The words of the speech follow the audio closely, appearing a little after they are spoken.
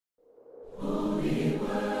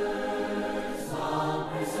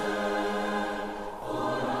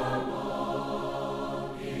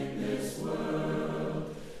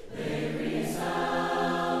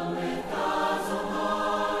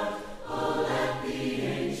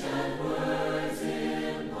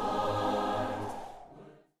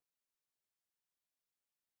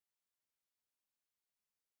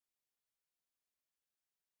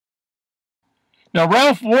Now,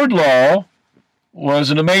 Ralph Wardlaw was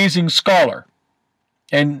an amazing scholar,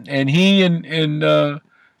 and he and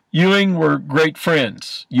Ewing were great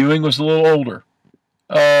friends. Ewing was a little older.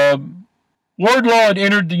 Wardlaw had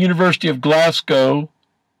entered the University of Glasgow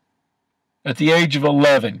at the age of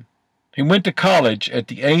 11. He went to college at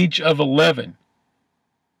the age of 11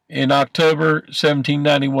 in October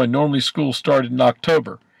 1791. Normally school started in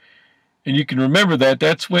October. And you can remember that.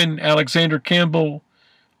 That's when Alexander Campbell,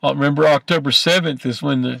 remember October 7th is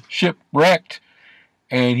when the ship wrecked,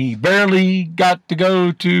 and he barely got to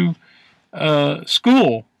go to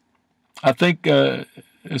school. I think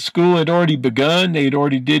school had already begun. They had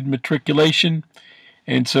already did matriculation.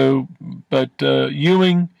 And so, but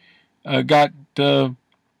Ewing got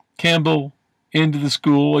Campbell into the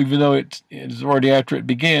school, even though it was already after it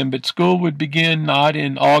began. But school would begin not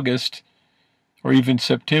in August or even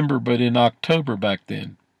September, but in October back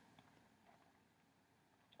then.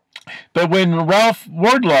 But when Ralph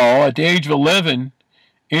Wardlaw, at the age of 11,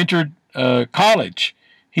 entered college,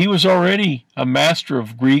 he was already a master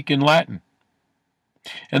of Greek and Latin.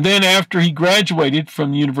 And then after he graduated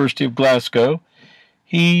from the University of Glasgow,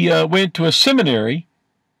 he went to a seminary,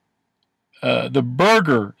 the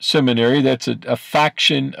Burgher Seminary. That's a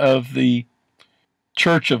faction of the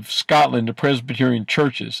Church of Scotland, the Presbyterian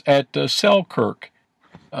churches, at Selkirk.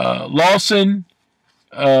 Lawson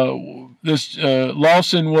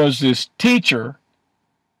was this teacher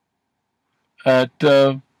at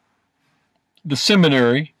the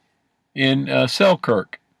seminary in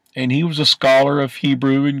Selkirk, and he was a scholar of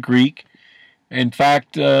Hebrew and Greek. In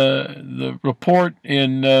fact, the report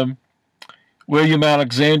in William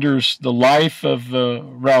Alexander's The Life of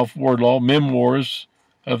Ralph Wardlaw, Memoirs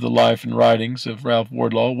of the Life and Writings of Ralph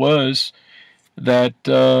Wardlaw, was that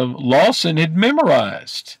Lawson had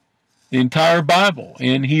memorized the entire Bible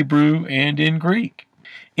in Hebrew and in Greek.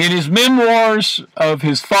 In his memoirs of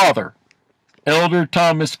his father, Elder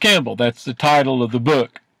Thomas Campbell, that's the title of the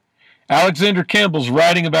book, Alexander Campbell's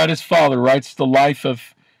writing about his father, writes the life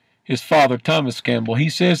of his father, Thomas Campbell. He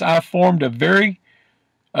says, "I formed a very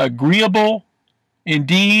agreeable,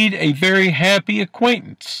 indeed a very happy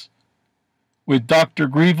acquaintance with Dr.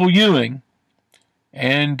 Greville Ewing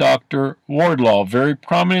and Dr. Wardlaw, very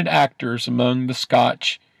prominent actors among the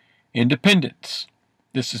Scotch independents."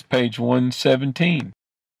 This is page 117.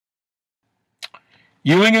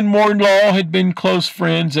 Ewing and Wardlaw had been close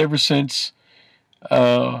friends ever since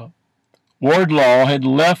Wardlaw had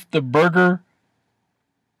left the Burgher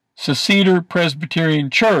Seceder Presbyterian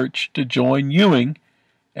Church to join Ewing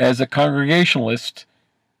as a Congregationalist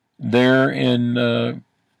there in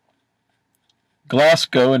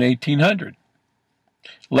Glasgow in 1800.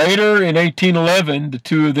 Later, in 1811, the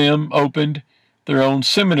two of them opened their own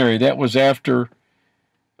seminary. That was after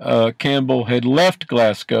Campbell had left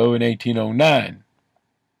Glasgow in 1809.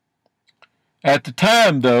 At the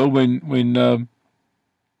time, though, when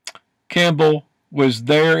Campbell was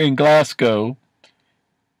there in Glasgow,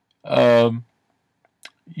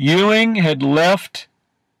 Ewing had left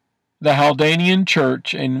the Haldanian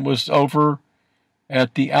Church and was over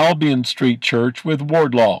at the Albion Street Church with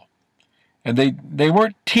Wardlaw. And they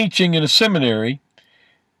weren't teaching in a seminary,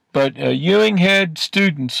 but Ewing had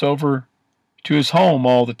students over to his home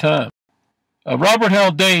all the time. Robert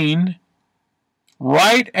Haldane,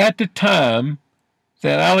 right at the time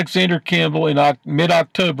that Alexander Campbell in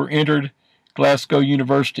mid-October entered Glasgow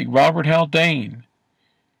University, Robert Haldane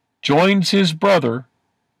joins his brother,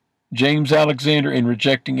 James Alexander, in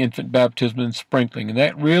rejecting infant baptism and sprinkling, and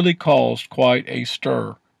that really caused quite a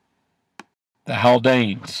stir. The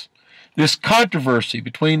Haldanes. This controversy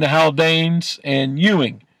between the Haldanes and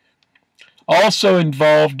Ewing also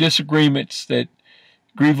involved disagreements that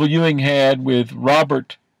Greville Ewing had with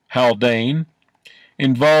Robert Haldane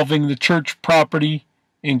involving the church property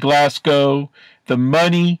in Glasgow, the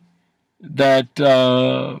money that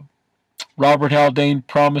Robert Haldane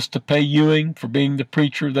promised to pay Ewing for being the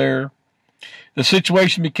preacher there. The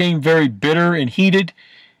situation became very bitter and heated.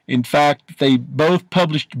 In fact, they both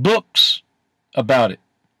published books about it,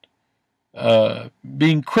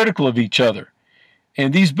 being critical of each other.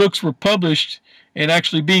 And these books were published and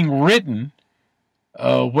actually being written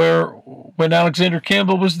when Alexander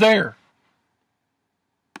Campbell was there.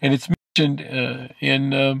 And it's mentioned in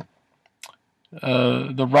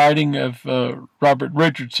the writing of Robert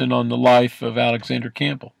Richardson on the life of Alexander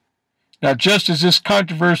Campbell. Now, just as this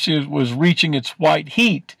controversy was reaching its white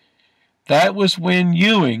heat, that was when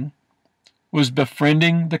Ewing was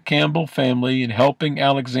befriending the Campbell family and helping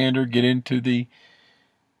Alexander get into the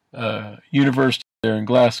university there in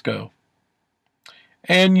Glasgow.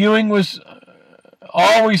 And Ewing was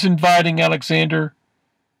always inviting Alexander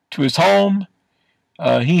to his home.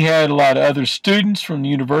 He had a lot of other students from the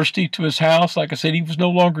university to his house. Like I said, he was no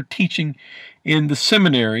longer teaching in the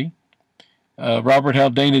seminary. Robert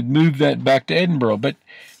Haldane had moved that back to Edinburgh, but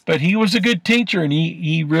he was a good teacher, and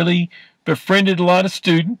he really befriended a lot of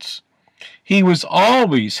students. He was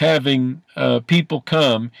always having people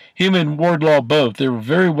come, him and Wardlaw both. They were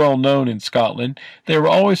very well known in Scotland. They were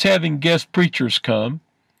always having guest preachers come,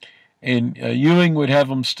 and Ewing would have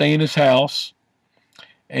them stay in his house,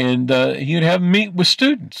 and he would have them meet with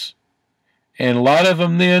students. And a lot of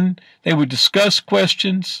them then, they would discuss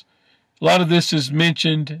questions. A lot of this is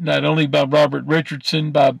mentioned not only by Robert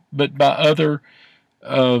Richardson, but by other,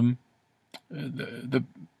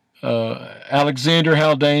 Alexander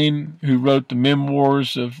Haldane, who wrote the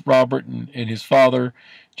memoirs of Robert and his father,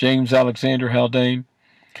 James Alexander Haldane.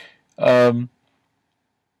 By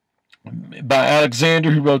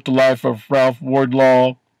Alexander, who wrote the life of Ralph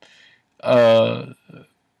Wardlaw.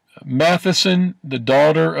 Matheson, the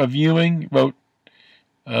daughter of Ewing, wrote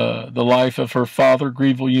the life of her father,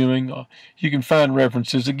 Greville Ewing. You can find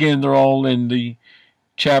references. Again, they're all in the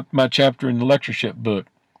my chapter in the lectureship book.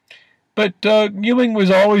 But Ewing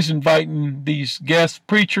was always inviting these guest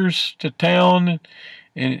preachers to town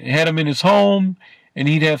and had them in his home. And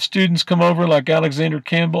he'd have students come over like Alexander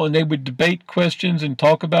Campbell, and they would debate questions and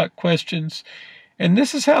talk about questions. And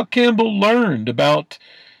this is how Campbell learned about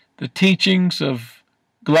the teachings of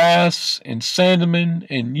Glass and Sandeman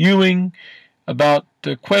and Ewing, about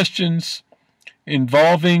questions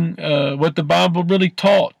involving what the Bible really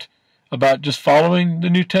taught about just following the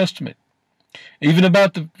New Testament. Even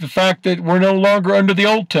about the fact that we're no longer under the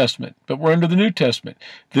Old Testament, but we're under the New Testament.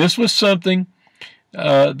 This was something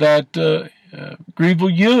that Greville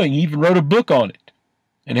Ewing even wrote a book on it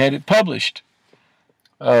and had it published.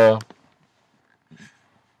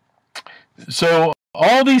 So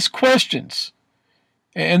all these questions.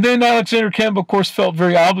 And then Alexander Campbell, of course, felt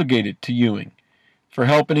very obligated to Ewing for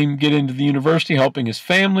helping him get into the university, helping his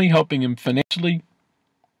family, helping him financially.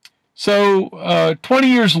 So 20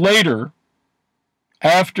 years later,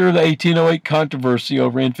 after the 1808 controversy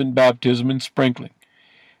over infant baptism and sprinkling,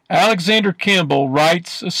 Alexander Campbell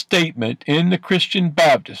writes a statement in the Christian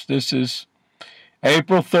Baptist. This is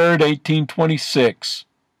April 3rd, 1826.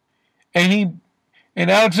 And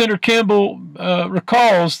Alexander Campbell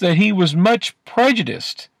recalls that he was much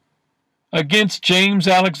prejudiced against James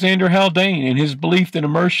Alexander Haldane in his belief that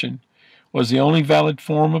immersion was the only valid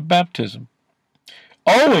form of baptism.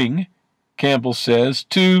 Owing, Campbell says,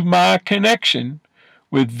 to my connection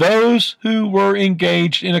with those who were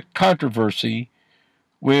engaged in a controversy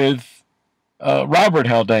with Robert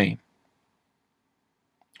Haldane.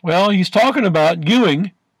 Well, he's talking about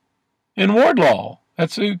Ewing and Wardlaw.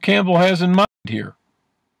 That's who Campbell has in mind here.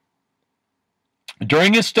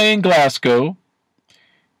 During his stay in Glasgow,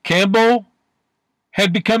 Campbell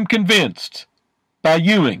had become convinced by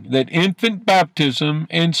Ewing that infant baptism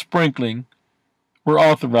and sprinkling were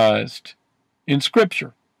authorized in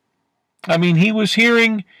Scripture. I mean, he was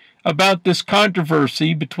hearing about this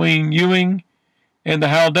controversy between Ewing and the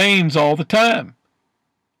Haldanes all the time.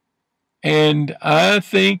 And I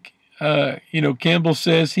think, Campbell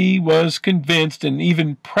says he was convinced and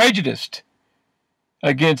even prejudiced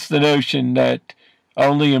against the notion that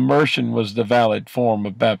only immersion was the valid form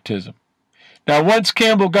of baptism. Now, once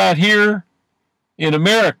Campbell got here in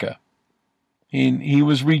America, he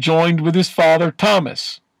was rejoined with his father,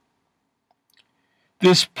 Thomas.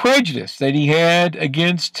 This prejudice that he had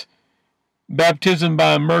against baptism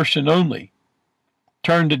by immersion only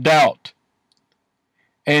turned to doubt.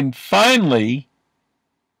 And finally,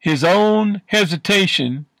 his own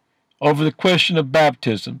hesitation over the question of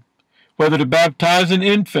baptism, whether to baptize an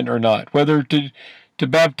infant or not, whether to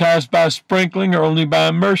baptize by sprinkling or only by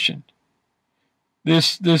immersion.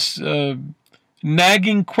 This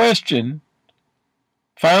nagging question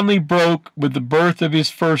finally broke with the birth of his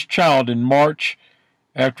first child in March,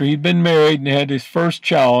 after he'd been married and had his first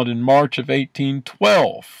child in March of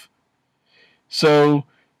 1812. So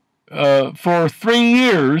for 3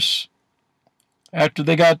 years after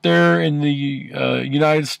they got there in the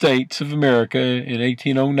United States of America in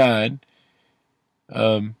 1809,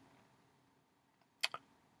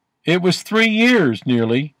 it was 3 years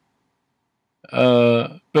nearly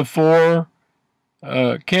before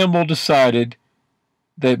Campbell decided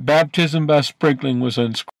that baptism by sprinkling was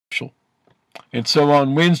unscriptural. And so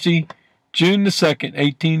on Wednesday, June the 2nd,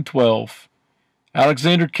 1812,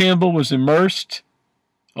 Alexander Campbell was immersed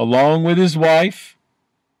along with his wife,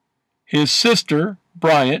 his sister,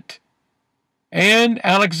 Bryant, and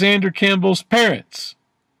Alexander Campbell's parents,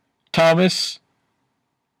 Thomas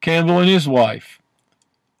Campbell and his wife.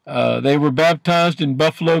 They were baptized in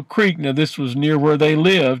Buffalo Creek. Now, this was near where they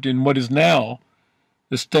lived in what is now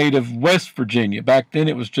the state of West Virginia. Back then,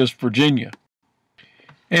 it was just Virginia.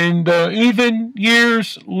 And even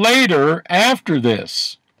years later, after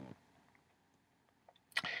this,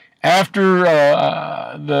 after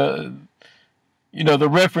the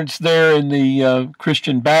reference there in the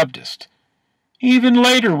Christian Baptist, even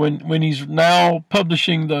later when he's now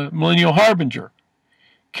publishing the Millennial Harbinger,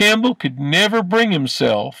 Campbell could never bring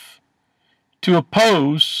himself to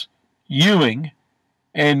oppose Ewing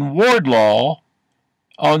and Wardlaw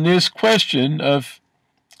on this question of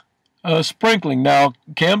sprinkling. Now,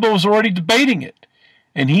 Campbell was already debating it,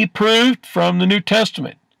 and he proved from the New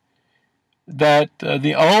Testament that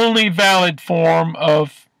the only valid form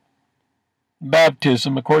of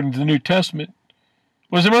baptism, according to the New Testament,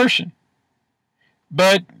 was immersion.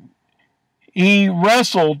 But he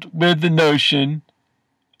wrestled with the notion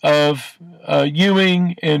of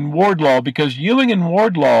Ewing and Wardlaw, because Ewing and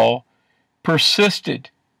Wardlaw persisted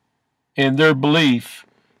in their belief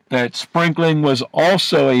that sprinkling was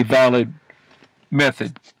also a valid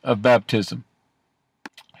method of baptism.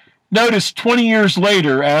 Notice 20 years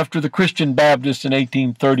later, after the Christian Baptist in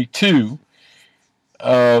 1832,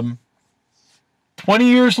 20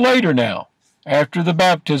 years later now, after the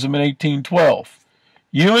baptism in 1812,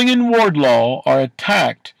 Ewing and Wardlaw are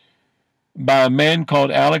attacked by a man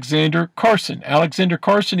called Alexander Carson. Alexander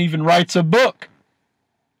Carson even writes a book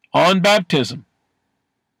on baptism.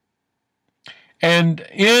 And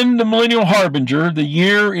in the Millennial Harbinger, the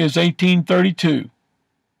year is 1832.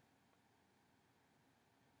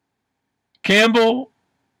 Campbell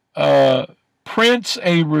prints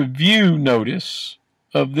a review notice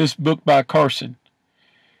of this book by Carson.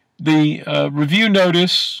 The review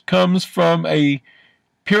notice comes from a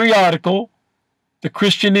periodical, the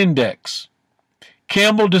Christian Index.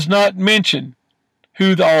 Campbell does not mention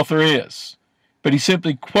who the author is, but he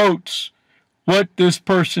simply quotes what this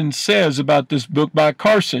person says about this book by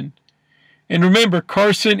Carson. And remember,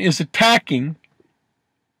 Carson is attacking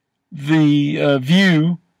the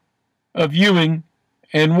view of Ewing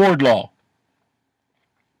and Wardlaw.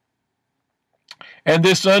 And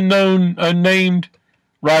this unnamed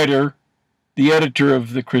writer, the editor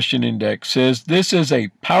of the Christian Index, says, "This is a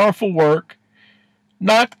powerful work,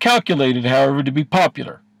 not calculated, however, to be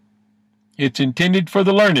popular. It's intended for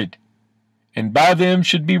the learned, and by them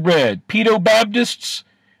should be read. Pedo-Baptists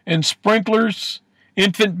and sprinklers,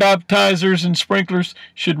 infant baptizers and sprinklers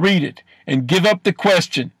should read it and give up the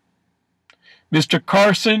question. Mr.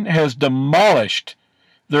 Carson has demolished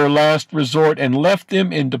their last resort and left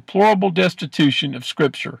them in deplorable destitution of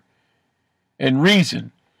Scripture and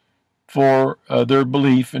reason for their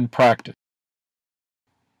belief and practice."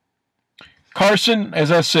 Carson,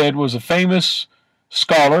 as I said, was a famous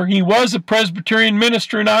scholar. He was a Presbyterian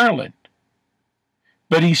minister in Ireland,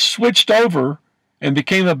 but he switched over and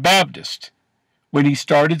became a Baptist when he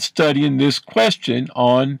started studying this question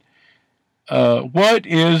on what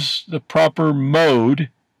is the proper mode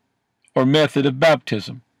or method of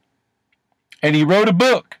baptism. And he wrote a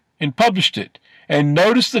book and published it. And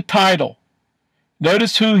notice the title.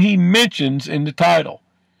 Notice who he mentions in the title.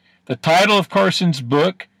 The title of Carson's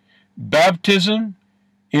book, Baptism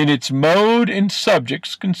in its Mode and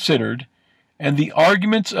Subjects Considered, and the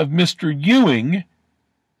Arguments of Mr. Ewing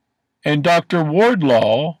and Dr.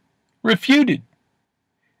 Wardlaw Refuted.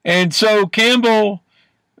 And so Campbell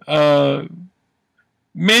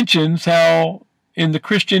mentions how in the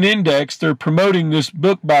Christian Index they're promoting this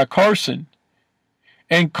book by Carson.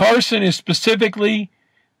 And Carson is specifically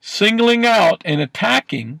singling out and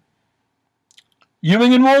attacking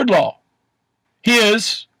Ewing and Wardlaw.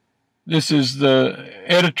 This is the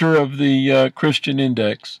editor of the Christian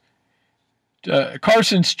Index,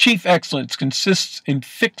 Carson's chief excellence consists in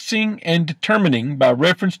fixing and determining, by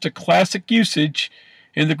reference to classic usage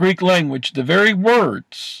in the Greek language, the very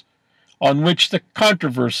words on which the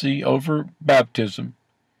controversy over baptism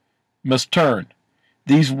must turn.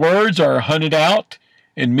 These words are hunted out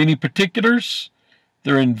in many particulars,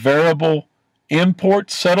 their invariable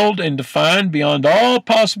import settled and defined beyond all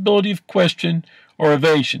possibility of question or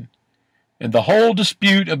evasion, and the whole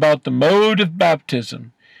dispute about the mode of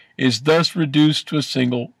baptism is thus reduced to a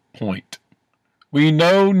single point. We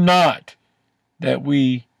know not that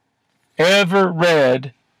we ever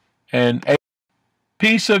read a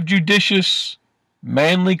piece of judicious,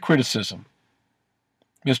 manly criticism.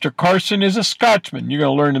 Mr. Carson is a Scotchman. You're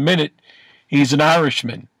going to learn in a minute. He's an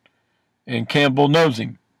Irishman, and Campbell knows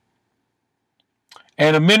him.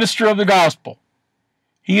 And a minister of the gospel.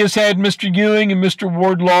 He has had Mr. Ewing and Mr.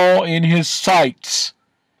 Wardlaw in his sights,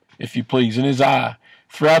 if you please, in his eye,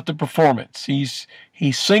 throughout the performance. He's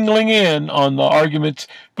singling in on the arguments.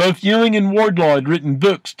 Both Ewing and Wardlaw had written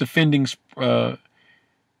books defending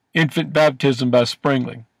infant baptism by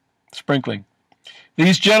sprinkling.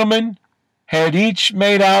 These gentlemen had each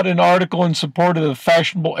made out an article in support of the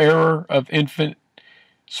fashionable error of infant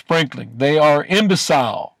sprinkling. They are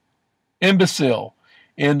imbecile in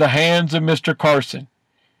the hands of Mr. Carson.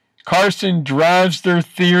 Carson drives their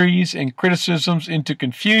theories and criticisms into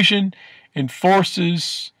confusion and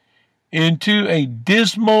forces into a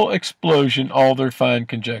dismal explosion all their fine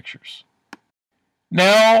conjectures.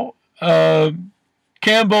 Now,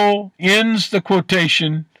 Campbell ends the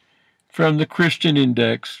quotation from the Christian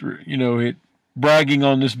Index, bragging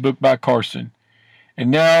on this book by Carson.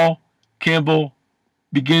 And now Campbell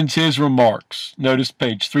begins his remarks. Notice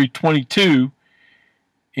page 322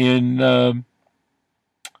 in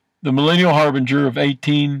the Millennial Harbinger of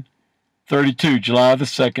 1832, July the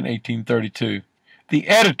 2nd, 1832. The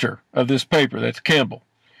editor of this paper, that's Campbell,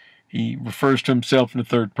 he refers to himself in the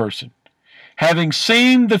third person. Having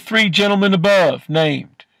seen the three gentlemen above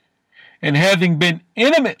named, and having been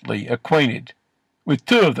intimately acquainted with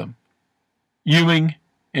two of them, Ewing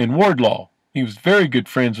and Wardlaw, he was very good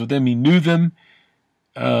friends with them. He knew them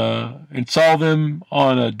and saw them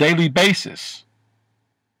on a daily basis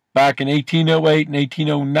back in 1808 and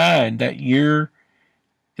 1809, that year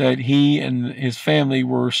that he and his family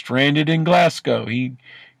were stranded in Glasgow. He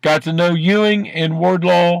got to know Ewing and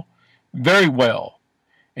Wardlaw very well,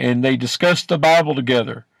 and they discussed the Bible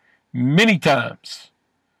together many times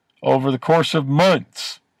over the course of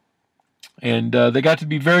months, and they got to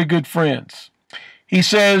be very good friends. He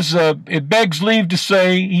says, he begs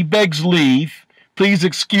leave, please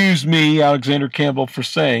excuse me, Alexander Campbell, for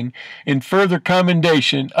saying, in further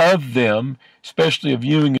commendation of them, especially of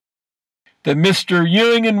Ewing, that Mr.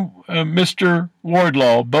 Ewing and Mr.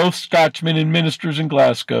 Wardlaw, both Scotchmen and ministers in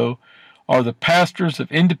Glasgow, are the pastors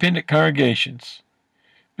of independent congregations.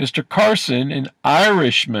 Mr. Carson, an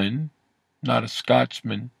Irishman, not a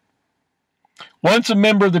Scotchman, once a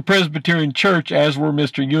member of the Presbyterian Church, as were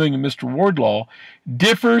Mr. Ewing and Mr. Wardlaw,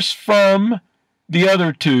 differs from the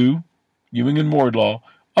other two, Ewing and Wardlaw,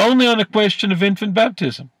 only on the question of infant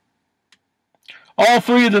baptism. All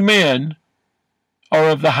three of the men are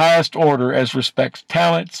of the highest order as respects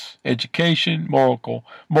talents, education,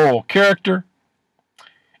 moral character,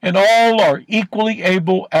 and all are equally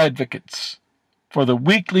able advocates for the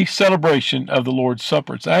weekly celebration of the Lord's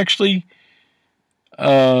Supper. It's actually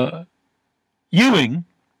Ewing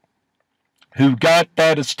who got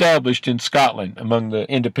that established in Scotland among the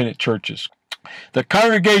independent churches. The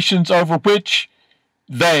congregations over which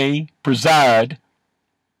they preside,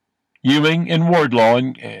 Ewing and Wardlaw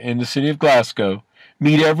in the city of Glasgow,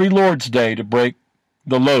 meet every Lord's Day to break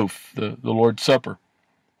the loaf, the Lord's Supper.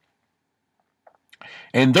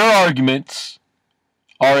 And their arguments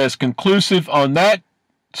are as conclusive on that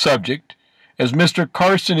subject as Mr.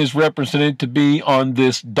 Carson is represented to be on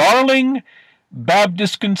this darling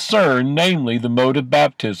Baptist concern, namely the mode of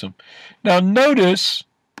baptism. Now notice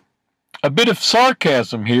a bit of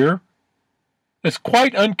sarcasm here that's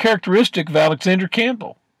quite uncharacteristic of Alexander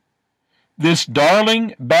Campbell. This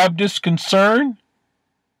darling Baptist concern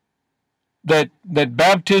that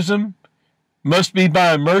baptism must be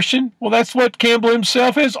by immersion, well, that's what Campbell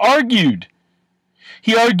himself has argued.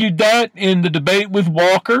 He argued that in the debate with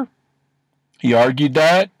Walker. He argued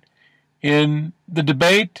that in the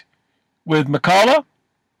debate with McCullough.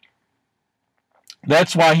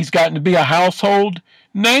 That's why he's gotten to be a household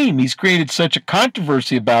name. He's created such a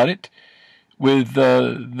controversy about it with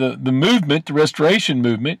the movement, the Restoration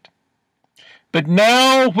movement. But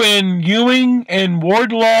now when Ewing and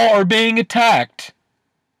Wardlaw are being attacked,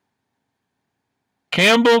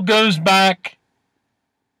 Campbell goes back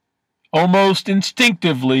almost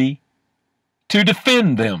instinctively to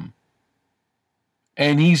defend them.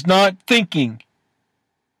 And he's not thinking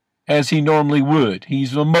as he normally would.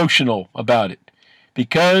 He's emotional about it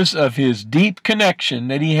because of his deep connection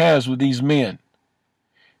that he has with these men.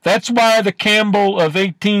 That's why the Campbell of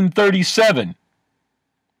 1837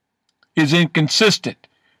 is inconsistent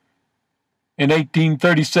in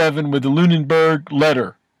 1837 with the Lunenberg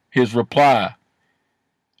Letter, his reply.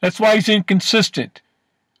 That's why he's inconsistent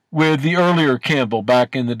with the earlier Campbell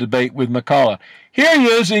back in the debate with McCullough. Here he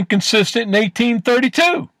is inconsistent in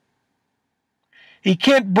 1832. He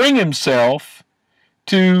can't bring himself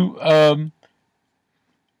to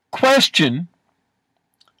question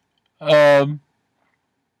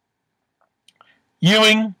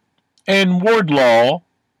Ewing and Wardlaw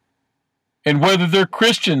and whether they're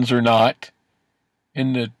Christians or not,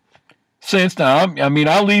 in the sense, now, I mean,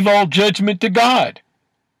 I leave all judgment to God.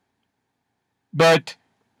 But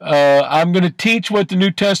I'm going to teach what the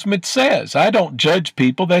New Testament says. I don't judge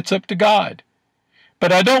people. That's up to God.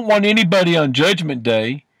 But I don't want anybody on Judgment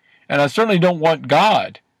Day, and I certainly don't want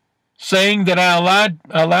God, saying that I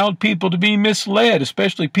allowed people to be misled,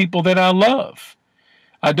 especially people that I love.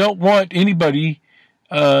 I don't want anybody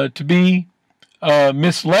to be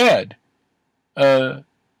misled, that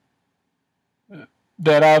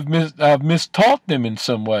I've mistaught them in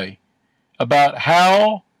some way about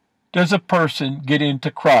how does a person get into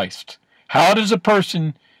Christ? How does a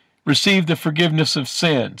person receive the forgiveness of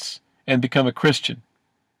sins and become a Christian?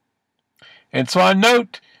 And so I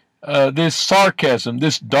note this sarcasm,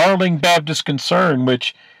 this darling Baptist concern,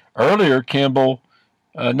 which earlier Campbell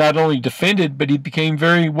not only defended, but he became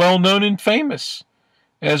very well known and famous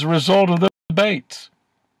as a result of those debates.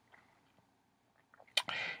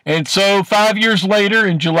 And so 5 years later,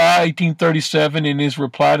 in July 1837, in his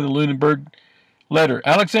reply to the Lunenberg Letter,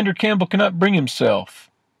 Alexander Campbell cannot bring himself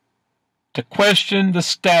to question the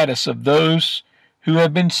status of those who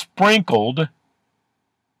have been sprinkled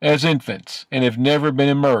as infants and have never been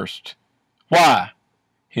immersed. Why?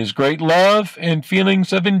 His great love and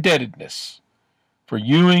feelings of indebtedness for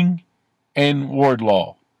Ewing and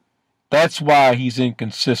Wardlaw. That's why he's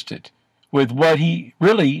inconsistent with what he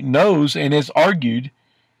really knows and has argued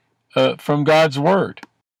from God's Word.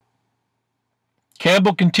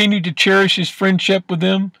 Campbell continued to cherish his friendship with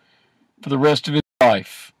them for the rest of his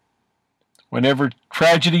life. Whenever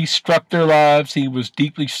tragedy struck their lives, he was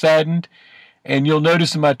deeply saddened, and you'll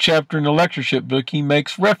notice in my chapter in the lectureship book, he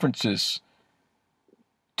makes references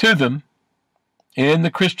to them in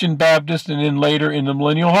the Christian Baptist and then later in the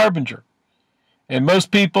Millennial Harbinger. And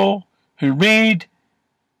most people who read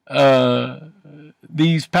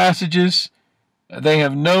these passages, they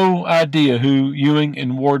have no idea who Ewing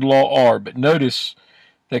and Wardlaw are. But notice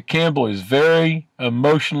that Campbell is very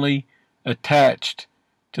emotionally attached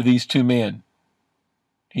to these two men.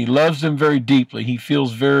 He loves them very deeply. He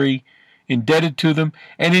feels very indebted to them.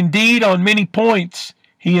 And indeed, on many points,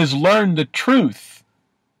 he has learned the truth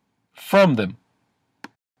from them.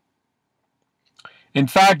 In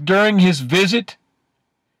fact, during his visit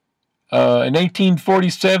in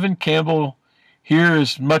 1847, Campbell here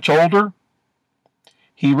is much older.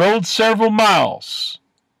 He rode several miles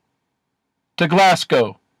to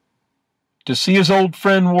Glasgow to see his old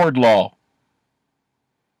friend Wardlaw.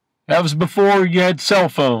 That was before you had cell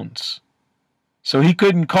phones, so he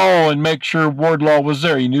couldn't call and make sure Wardlaw was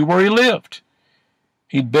there. He knew where he lived.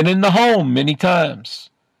 He'd been in the home many times.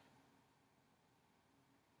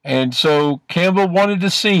 And so Campbell wanted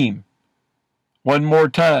to see him one more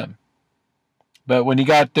time. But when he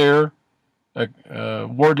got there,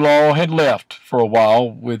 Wardlaw had left for a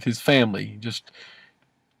while with his family. He just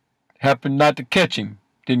happened not to catch him,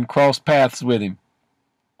 didn't cross paths with him.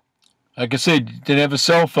 Like I said, you didn't have a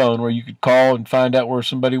cell phone where you could call and find out where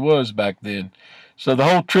somebody was back then. So the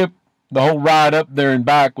whole trip, the whole ride up there and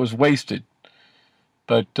back was wasted.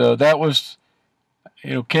 But that was,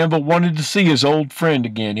 Campbell wanted to see his old friend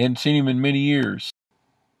again. He hadn't seen him in many years.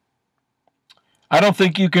 I don't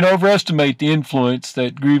think you can overestimate the influence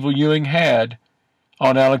that Greville Ewing had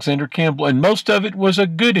on Alexander Campbell, and most of it was a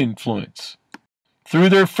good influence. Through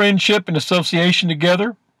their friendship and association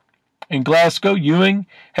together in Glasgow, Ewing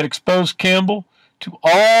had exposed Campbell to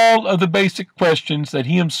all of the basic questions that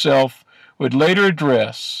he himself would later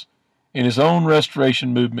address in his own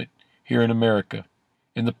restoration movement here in America.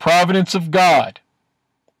 In the providence of God,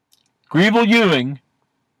 Greville Ewing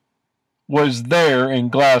was there in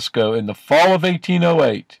Glasgow in the fall of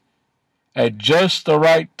 1808 at just the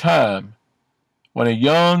right time when a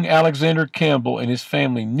young Alexander Campbell and his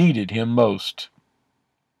family needed him most.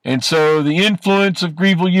 And so the influence of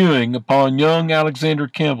Greville Ewing upon young Alexander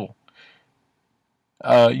Campbell.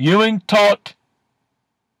 Ewing taught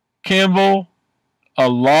Campbell a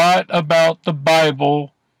lot about the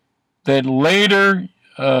Bible that later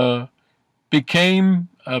became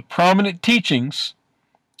prominent teachings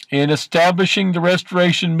in establishing the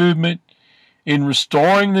Restoration movement, in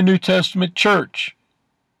restoring the New Testament church.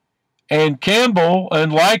 And Campbell,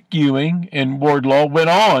 unlike Ewing and Wardlaw, went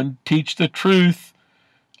on to teach the truth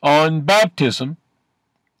on baptism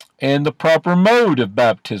and the proper mode of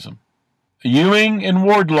baptism. Ewing and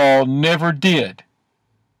Wardlaw never did.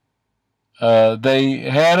 They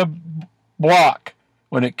had a block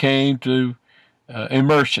when it came to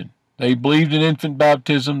immersion. They believed in infant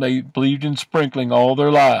baptism. They believed in sprinkling all their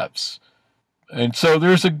lives. And so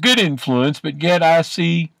there's a good influence, but yet I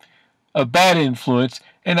see a bad influence.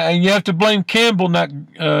 And you have to blame Campbell, not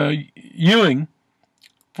Ewing,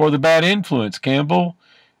 for the bad influence. Campbell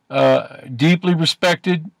deeply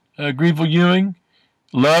respected Greville Ewing,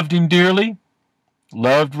 loved him dearly,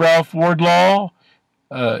 loved Ralph Wardlaw,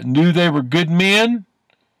 knew they were good men,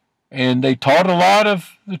 and they taught a lot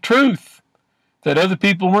of the truth that other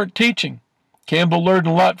people weren't teaching. Campbell learned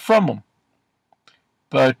a lot from them.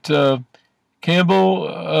 But Campbell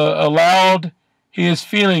allowed his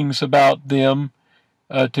feelings about them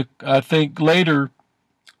to, I think, later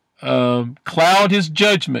cloud his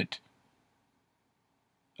judgment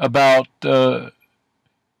about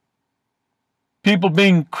people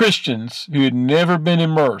being Christians who had never been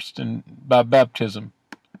immersed by baptism.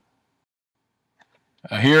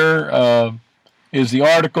 Here is the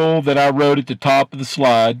article that I wrote at the top of the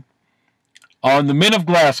slide on the men of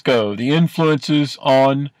Glasgow, the influences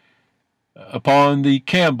upon the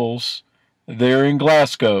Campbells there in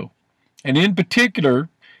Glasgow. And in particular,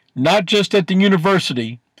 not just at the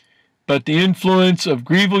university, but the influence of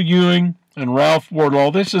Greville, Ewing, and Ralph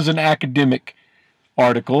Wardlaw. This is an academic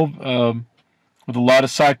article with a lot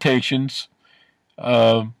of citations.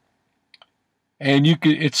 And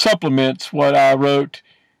it supplements what I wrote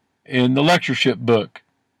in the lectureship book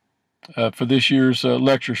for this year's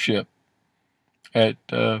lectureship at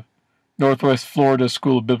Northwest Florida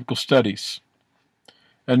School of Biblical Studies.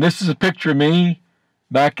 And this is a picture of me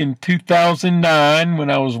back in 2009 when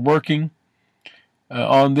I was working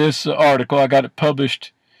on this article. I got it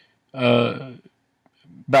published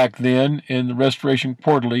back then in the Restoration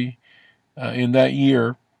Quarterly in that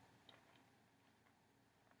year.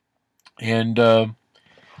 And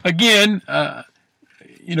again,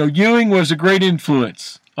 Ewing was a great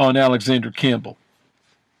influence on Alexander Campbell.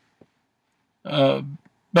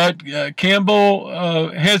 But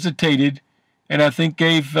Campbell hesitated, and I think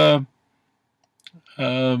he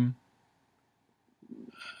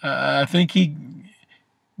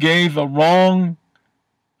gave a wrong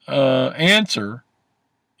answer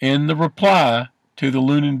in the reply to the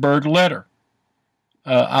Lunenberg Letter.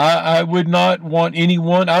 I would not want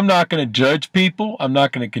anyone, I'm not going to judge people, I'm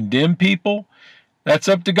not going to condemn people. That's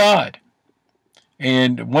up to God.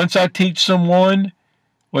 And once I teach someone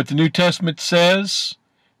what the New Testament says,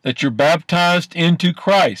 that you're baptized into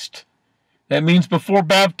Christ. That means before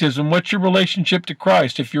baptism, what's your relationship to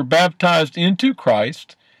Christ? If you're baptized into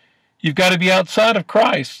Christ, you've got to be outside of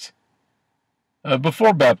Christ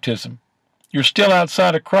before baptism. You're still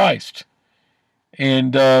outside of Christ.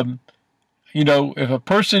 And, if a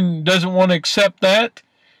person doesn't want to accept that,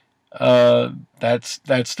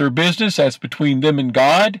 that's their business. That's between them and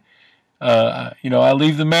God. I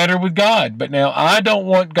leave the matter with God. But now I don't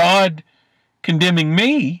want God condemning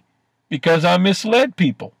me because I misled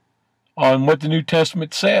people on what the New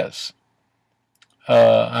Testament says.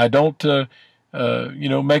 I don't,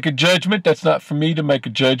 make a judgment. That's not for me to make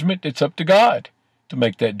a judgment. It's up to God to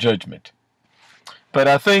make that judgment. But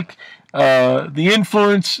I think the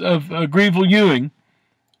influence of Greville Ewing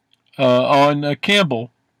on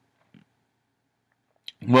Campbell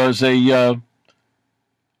was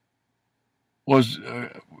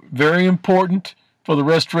very important for the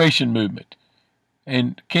Restoration movement.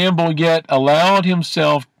 And Campbell yet allowed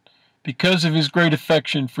himself, because of his great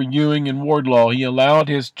affection for Ewing and Wardlaw, he allowed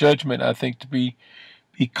his judgment, I think, to be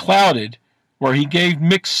clouded, where he gave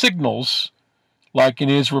mixed signals, like in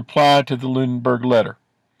his reply to the Lunenberg Letter.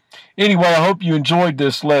 Anyway, I hope you enjoyed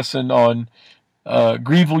this lesson on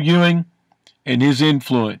Greville Ewing and his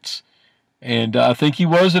influence. And I think he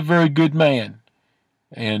was a very good man.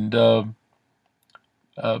 And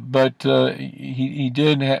but he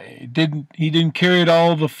didn't carry it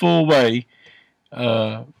all the full way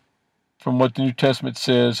from what the New Testament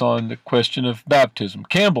says on the question of baptism.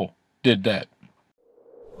 Campbell did that.